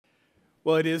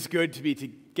Well, it is good to be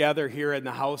together here in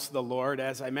the house of the Lord.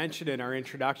 As I mentioned in our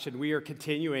introduction, we are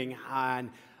continuing on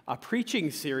a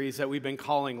preaching series that we've been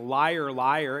calling Liar,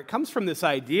 Liar. It comes from this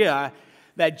idea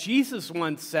that Jesus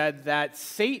once said that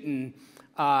Satan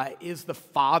is the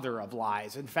father of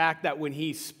lies. In fact, that when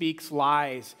he speaks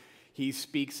lies, he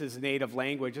speaks his native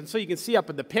language. And so you can see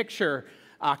up in the picture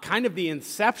kind of the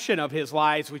inception of his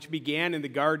lies, which began in the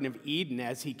Garden of Eden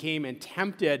as he came and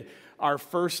tempted our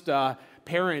first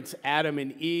parents, Adam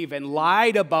and Eve, and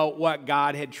lied about what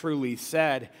God had truly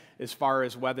said as far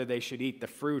as whether they should eat the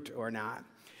fruit or not.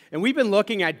 And we've been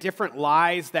looking at different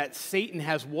lies that Satan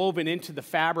has woven into the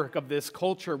fabric of this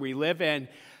culture we live in.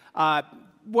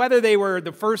 Whether they were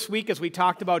the first week, as we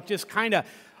talked about, just kind of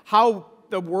how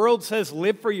the world says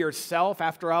live for yourself.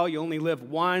 After all, you only live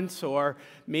once. Or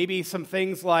maybe some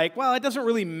things like, well, it doesn't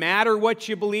really matter what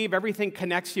you believe. Everything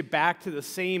connects you back to the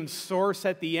same source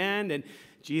at the end. And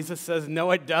Jesus says, no,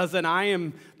 it doesn't. I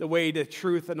am the way, the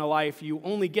truth, and the life. You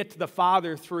only get to the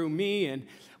Father through me. And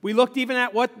we looked even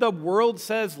at what the world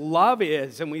says love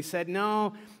is. And we said,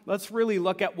 no, let's really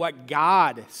look at what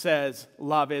God says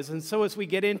love is. And so as we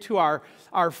get into our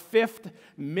fifth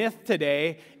myth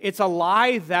today, it's a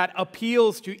lie that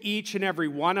appeals to each and every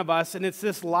one of us. And it's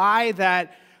this lie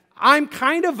that I'm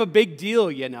kind of a big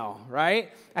deal, you know, right?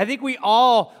 I think we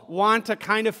all want to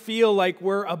kind of feel like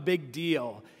we're a big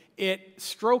deal. It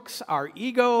strokes our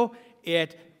ego.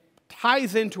 It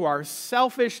ties into our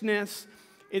selfishness.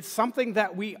 It's something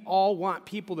that we all want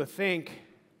people to think,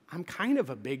 I'm kind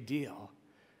of a big deal.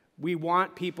 We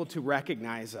want people to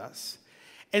recognize us.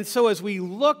 And so as we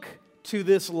look to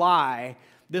this lie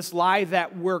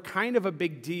that we're kind of a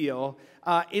big deal,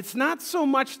 it's not so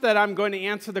much that I'm going to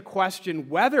answer the question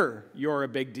whether you're a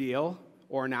big deal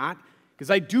or not,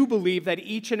 because I do believe that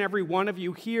each and every one of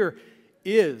you here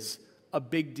is a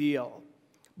big deal.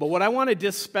 But what I want to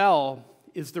dispel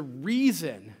is the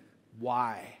reason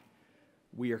why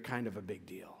we are kind of a big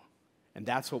deal. And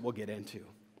that's what we'll get into.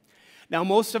 Now,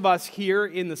 most of us here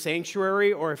in the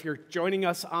sanctuary, or if you're joining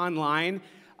us online,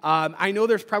 I know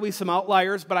there's probably some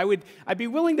outliers, but I'd be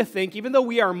willing to think, even though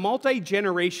we are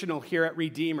multi-generational here at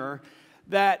Redeemer,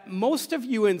 that most of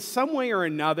you in some way or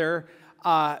another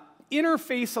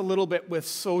interface a little bit with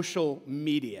social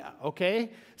media, okay?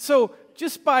 So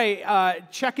just by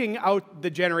checking out the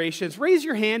generations, raise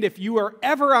your hand if you are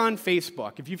ever on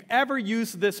Facebook, if you've ever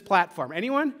used this platform.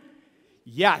 Anyone?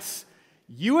 Yes.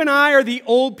 You and I are the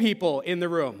old people in the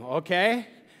room, okay?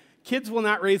 Kids will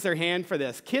not raise their hand for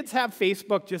this. Kids have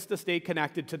Facebook just to stay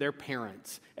connected to their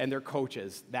parents and their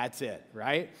coaches. That's it,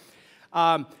 right?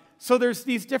 So there's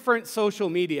these different social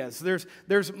medias.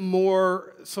 There's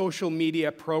more social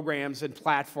media programs and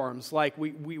platforms. Like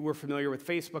we were familiar with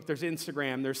Facebook. There's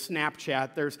Instagram. There's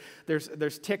Snapchat.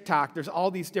 There's TikTok. There's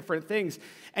all these different things.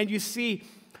 And you see,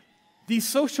 these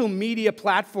social media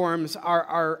platforms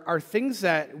are things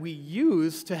that we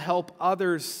use to help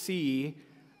others see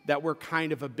that we're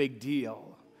kind of a big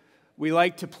deal. We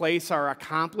like to place our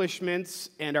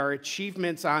accomplishments and our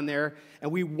achievements on there,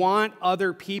 and we want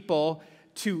other people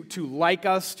to like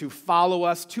us, to follow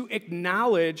us, to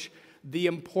acknowledge the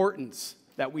importance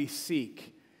that we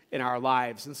seek in our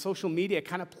lives. And social media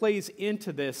kind of plays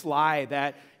into this lie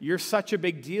that you're such a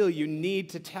big deal, you need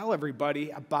to tell everybody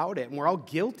about it. And we're all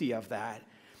guilty of that.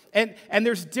 And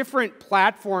there's different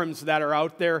platforms that are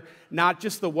out there, not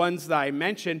just the ones that I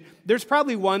mentioned. There's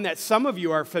probably one that some of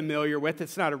you are familiar with.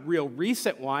 It's not a real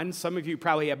recent one. Some of you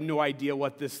probably have no idea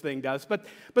what this thing does. But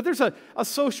there's a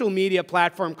social media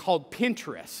platform called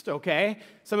Pinterest, okay?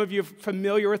 Some of you are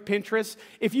familiar with Pinterest.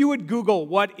 If you would Google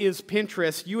what is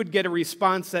Pinterest, you would get a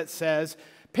response that says,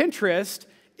 Pinterest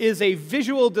is a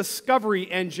visual discovery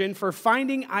engine for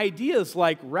finding ideas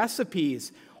like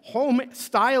recipes, home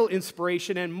style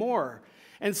inspiration, and more.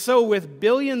 And so with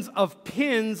billions of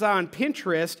pins on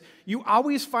Pinterest, you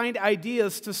always find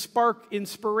ideas to spark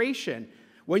inspiration.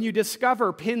 When you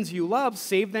discover pins you love,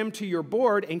 save them to your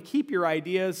board and keep your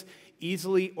ideas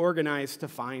easily organized to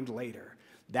find later.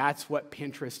 That's what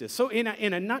Pinterest is. So in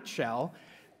a nutshell,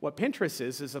 what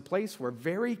Pinterest is a place where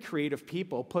very creative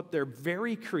people put their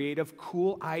very creative,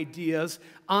 cool ideas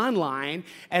online,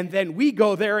 and then we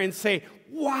go there and say,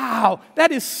 wow,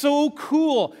 that is so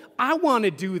cool. I want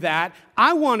to do that.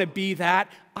 I want to be that.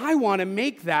 I want to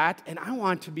make that, and I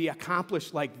want to be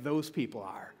accomplished like those people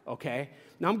are, okay?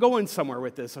 Now, I'm going somewhere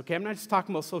with this, okay? I'm not just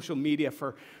talking about social media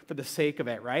for the sake of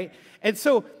it, right? And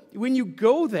so when you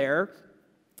go there,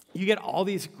 you get all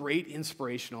these great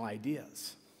inspirational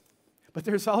ideas. But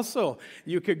there's also,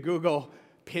 you could Google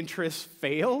Pinterest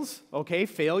fails, okay,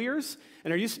 failures.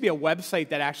 And there used to be a website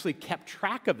that actually kept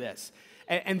track of this.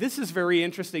 And this is very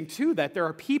interesting, too, that there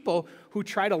are people who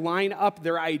try to line up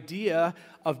their idea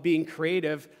of being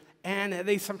creative, and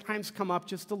they sometimes come up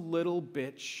just a little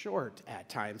bit short at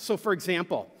times. So, for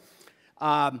example,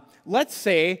 let's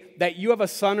say that you have a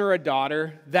son or a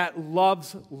daughter that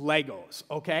loves Legos,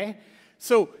 okay?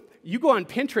 So you go on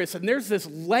Pinterest, and there's this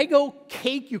Lego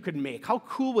cake you could make. How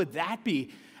cool would that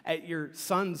be? At your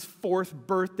son's 4th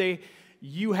birthday,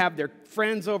 you have their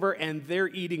friends over, and they're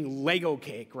eating Lego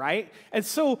cake, right? And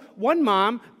so one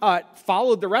mom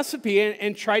followed the recipe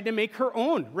and tried to make her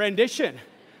own rendition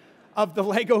of the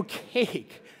Lego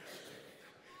cake.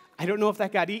 I don't know if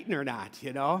that got eaten or not,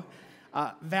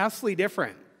 vastly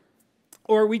different.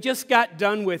 Or we just got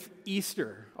done with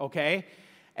Easter, okay?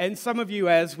 And some of you,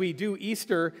 as we do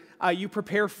Easter, you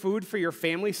prepare food for your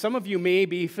family. Some of you may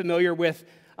be familiar with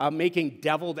making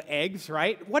deviled eggs,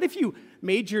 right? What if you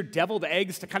made your deviled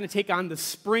eggs to kind of take on the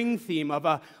spring theme of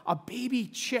a baby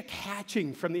chick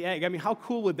hatching from the egg? I mean, how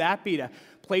cool would that be to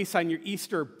place on your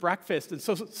Easter breakfast? And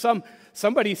so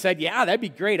somebody said, yeah, that'd be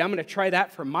great. I'm going to try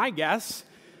that for my guests.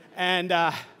 And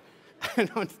that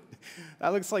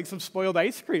looks like some spoiled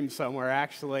ice cream somewhere,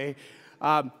 actually.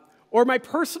 Or my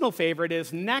personal favorite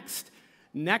is next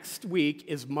week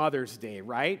is Mother's Day,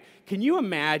 right? Can you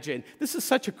imagine? This is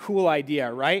such a cool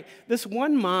idea, right? This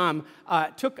one mom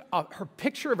took her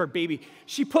picture of her baby.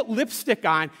 She put lipstick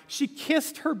on. She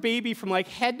kissed her baby from like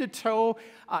head to toe,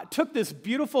 took this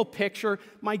beautiful picture.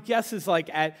 My guess is like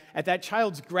at that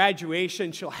child's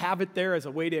graduation, she'll have it there as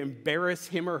a way to embarrass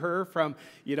him or her from,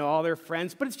 all their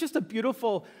friends. But it's just a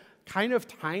beautiful kind of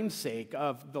timesake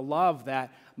of the love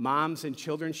that moms and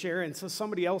children share. And so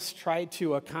somebody else tried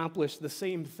to accomplish the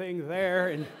same thing there,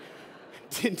 and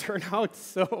it didn't turn out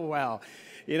so well.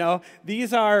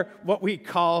 These are what we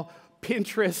call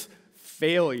Pinterest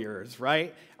failures,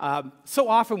 right? So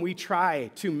often we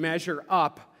try to measure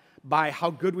up by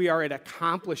how good we are at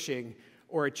accomplishing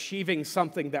or achieving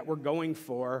something that we're going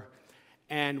for,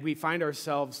 and we find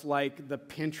ourselves like the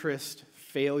Pinterest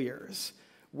failures.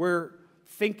 We're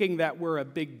thinking that we're a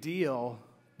big deal,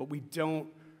 but we don't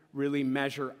really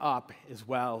measure up as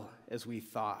well as we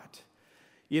thought.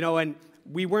 And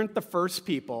we weren't the first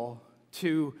people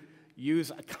to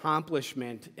use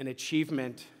accomplishment and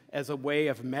achievement as a way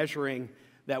of measuring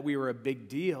that we were a big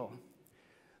deal.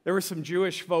 There were some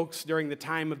Jewish folks during the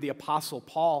time of the Apostle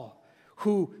Paul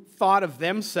who thought of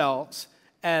themselves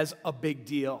as a big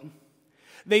deal.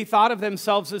 They thought of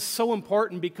themselves as so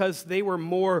important because they were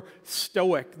more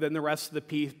stoic than the rest of the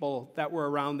people that were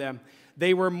around them.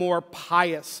 They were more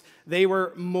pious. They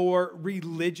were more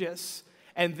religious.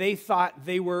 And they thought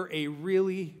they were a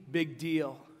really big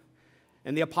deal.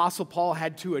 And the Apostle Paul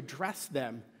had to address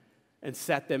them and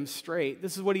set them straight.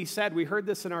 This is what he said. We heard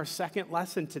this in our second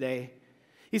lesson today.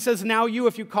 He says, now you,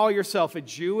 if you call yourself a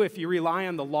Jew, if you rely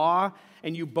on the law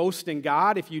and you boast in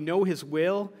God, if you know his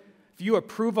will, if you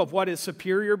approve of what is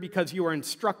superior because you are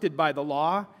instructed by the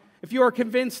law, if you are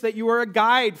convinced that you are a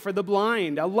guide for the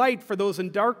blind, a light for those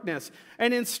in darkness,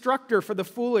 an instructor for the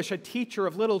foolish, a teacher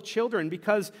of little children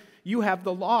because you have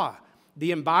the law,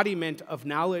 the embodiment of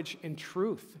knowledge and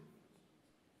truth.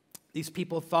 These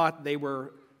people thought they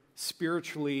were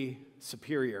spiritually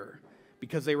superior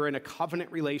because they were in a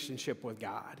covenant relationship with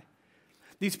God.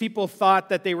 These people thought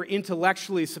that they were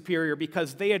intellectually superior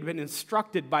because they had been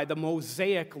instructed by the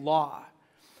Mosaic law.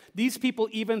 These people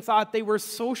even thought they were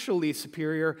socially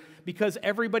superior because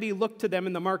everybody looked to them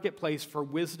in the marketplace for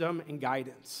wisdom and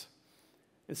guidance.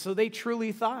 And so they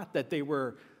truly thought that they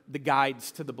were the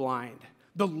guides to the blind,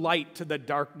 the light to the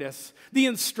darkness, the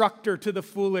instructor to the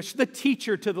foolish, the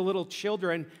teacher to the little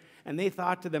children. And they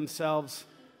thought to themselves,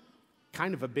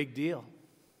 kind of a big deal.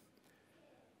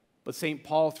 But St.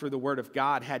 Paul, through the Word of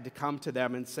God, had to come to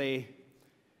them and say,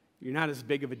 you're not as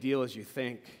big of a deal as you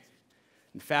think.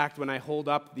 In fact, when I hold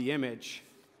up the image,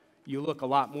 you look a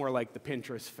lot more like the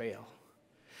Pinterest fail.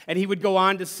 And he would go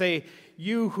on to say,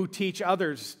 you who teach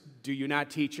others, do you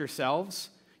not teach yourselves?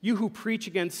 You who preach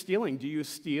against stealing, do you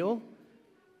steal?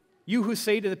 You who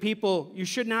say to the people, you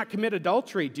should not commit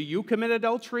adultery, do you commit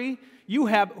adultery? You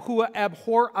who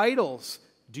abhor idols,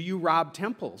 do you rob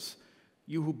temples?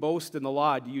 You who boast in the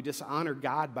law, do you dishonor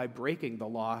God by breaking the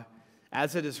law?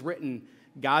 As it is written,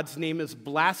 God's name is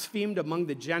blasphemed among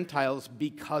the Gentiles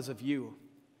because of you.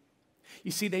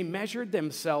 You see, they measured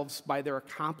themselves by their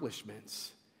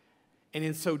accomplishments. And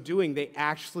in so doing, they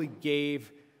actually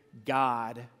gave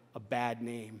God a bad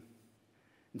name.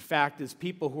 In fact, as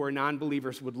people who are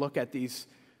non-believers would look at these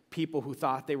people who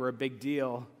thought they were a big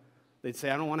deal, they'd say,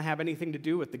 I don't want to have anything to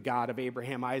do with the God of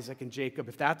Abraham, Isaac, and Jacob.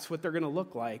 If that's what they're going to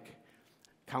look like,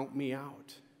 count me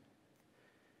out.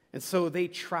 And so they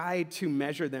try to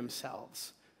measure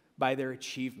themselves by their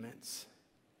achievements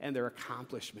and their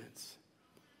accomplishments.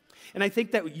 And I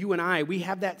think that you and I, we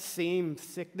have that same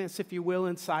sickness, if you will,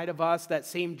 inside of us, that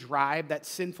same drive, that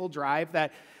sinful drive,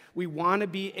 that we want to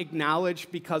be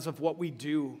acknowledged because of what we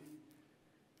do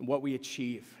and what we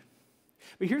achieve.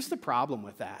 But here's the problem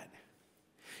with that.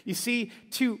 You see,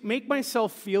 to make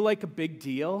myself feel like a big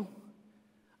deal,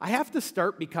 I have to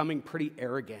start becoming pretty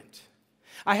arrogant.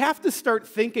 I have to start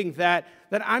thinking that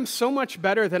I'm so much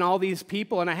better than all these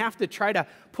people, and I have to try to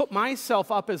put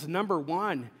myself up as number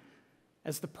one,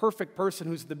 as the perfect person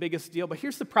who's the biggest deal. But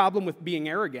here's the problem with being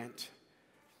arrogant.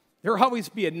 There will always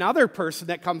be another person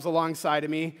that comes alongside of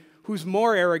me who's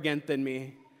more arrogant than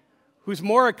me, who's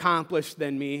more accomplished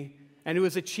than me, and who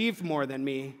has achieved more than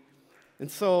me.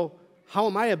 And so, how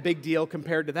am I a big deal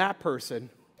compared to that person?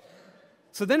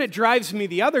 So then it drives me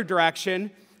the other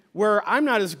direction, where I'm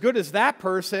not as good as that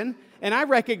person, and I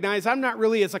recognize I'm not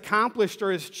really as accomplished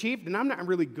or as achieved, and I'm not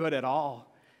really good at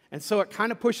all. And so it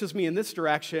kind of pushes me in this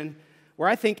direction, where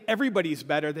I think everybody's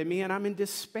better than me, and I'm in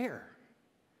despair.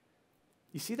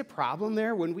 You see the problem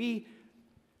there? When we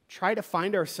try to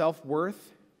find our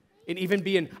self-worth in even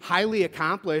being highly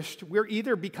accomplished, we're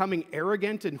either becoming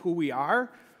arrogant in who we are,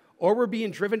 or we're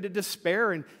being driven to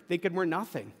despair and thinking we're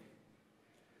nothing.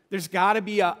 There's got to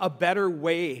be a better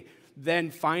way than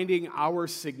finding our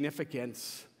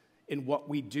significance in what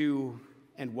we do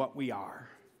and what we are.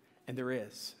 And there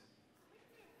is.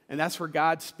 And that's where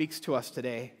God speaks to us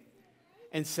today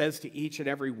and says to each and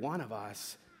every one of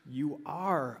us, you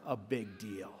are a big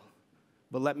deal.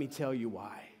 But let me tell you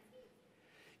why.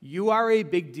 You are a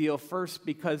big deal first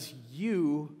because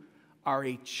you are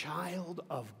a child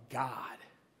of God.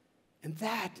 And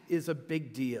that is a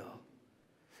big deal.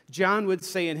 John would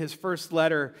say in his first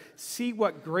letter, see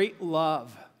what great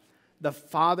love the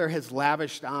Father has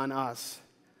lavished on us,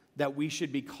 that we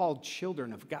should be called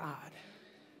children of God.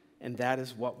 And that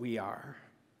is what we are.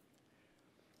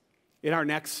 In our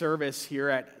next service here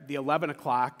at the 11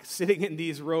 o'clock, sitting in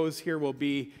these rows here will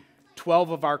be 12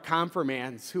 of our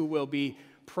confirmands who will be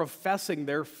professing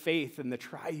their faith in the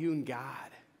triune God.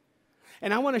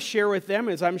 And I want to share with them,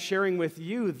 as I'm sharing with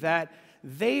you, that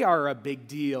they are a big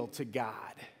deal to God.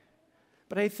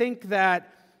 But I think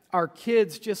that our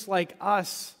kids, just like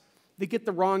us, they get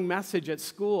the wrong message at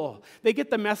school. They get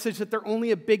the message that they're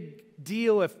only a big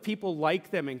deal if people like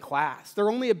them in class. They're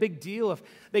only a big deal if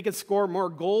they can score more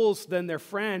goals than their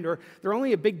friend, or they're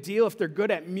only a big deal if they're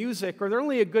good at music, or they're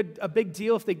only a big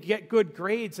deal if they get good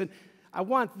grades. And I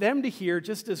want them to hear,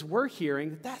 just as we're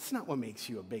hearing, that that's not what makes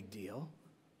you a big deal.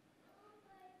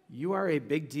 You are a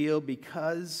big deal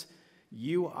because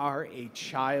you are a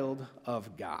child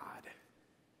of God.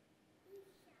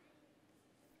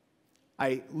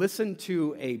 I listened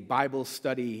to a Bible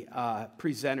study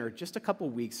presenter just a couple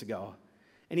weeks ago,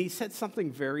 and he said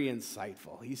something very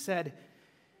insightful. He said,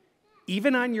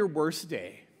 even on your worst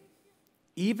day,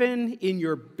 even in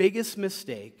your biggest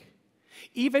mistake,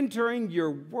 even during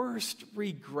your worst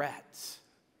regrets,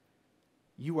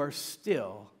 you are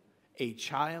still a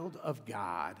child of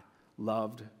God,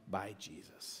 loved by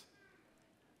Jesus.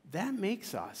 That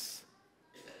makes us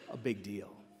a big deal.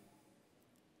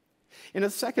 And a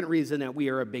second reason that we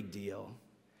are a big deal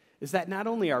is that not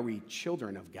only are we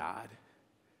children of God,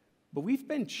 but we've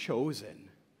been chosen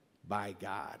by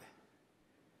God.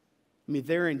 I mean,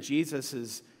 there in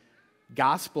Jesus'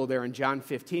 gospel, there in John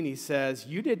 15, he says,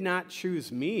 you did not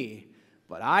choose me,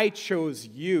 but I chose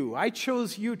you. I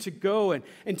chose you to go and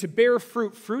to bear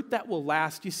fruit that will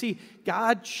last. You see,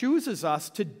 God chooses us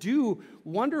to do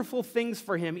wonderful things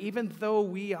for him, even though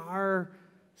we are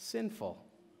sinful.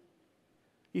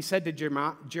 He said to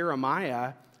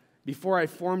Jeremiah, before I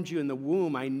formed you in the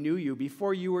womb, I knew you.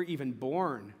 Before you were even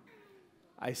born,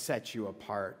 I set you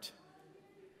apart.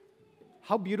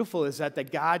 How beautiful is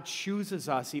that God chooses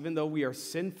us even though we are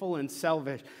sinful and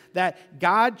selfish, that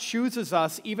God chooses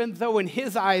us even though in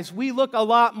his eyes we look a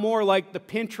lot more like the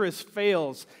Pinterest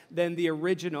fails than the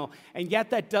original, and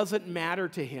yet that doesn't matter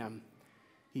to him.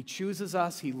 He chooses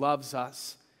us, he loves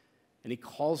us, and he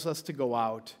calls us to go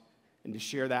out and to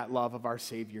share that love of our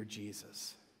Savior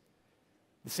Jesus.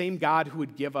 The same God who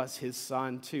would give us his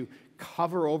Son to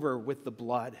cover over with the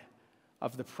blood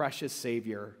of the precious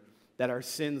Savior, that our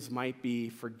sins might be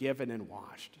forgiven and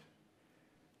washed.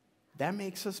 That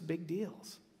makes us big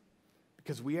deals,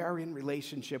 because we are in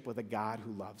relationship with a God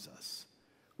who loves us,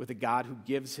 with a God who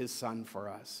gives his Son for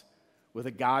us, with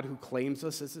a God who claims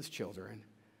us as his children,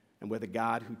 and with a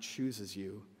God who chooses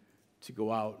you to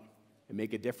go out and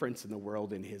make a difference in the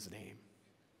world in his name.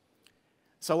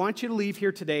 So I want you to leave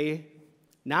here today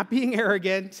not being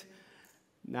arrogant,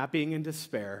 not being in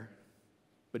despair,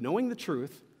 but knowing the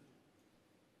truth,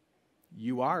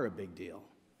 you are a big deal,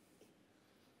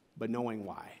 but knowing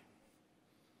why.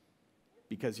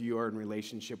 Because you are in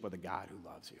relationship with a God who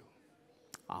loves you.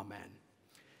 Amen.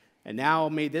 And now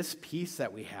may this peace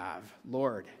that we have,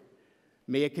 Lord,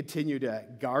 may it continue to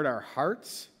guard our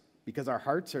hearts, because our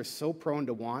hearts are so prone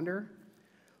to wander.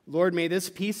 Lord, may this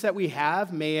peace that we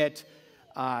have, may it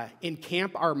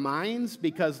encamp our minds,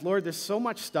 because, Lord, there's so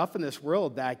much stuff in this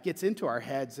world that gets into our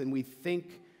heads and we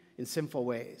think in sinful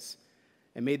ways.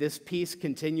 And may this peace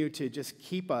continue to just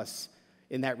keep us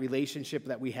in that relationship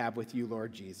that we have with you,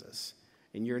 Lord Jesus.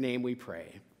 In your name we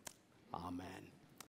pray. Amen.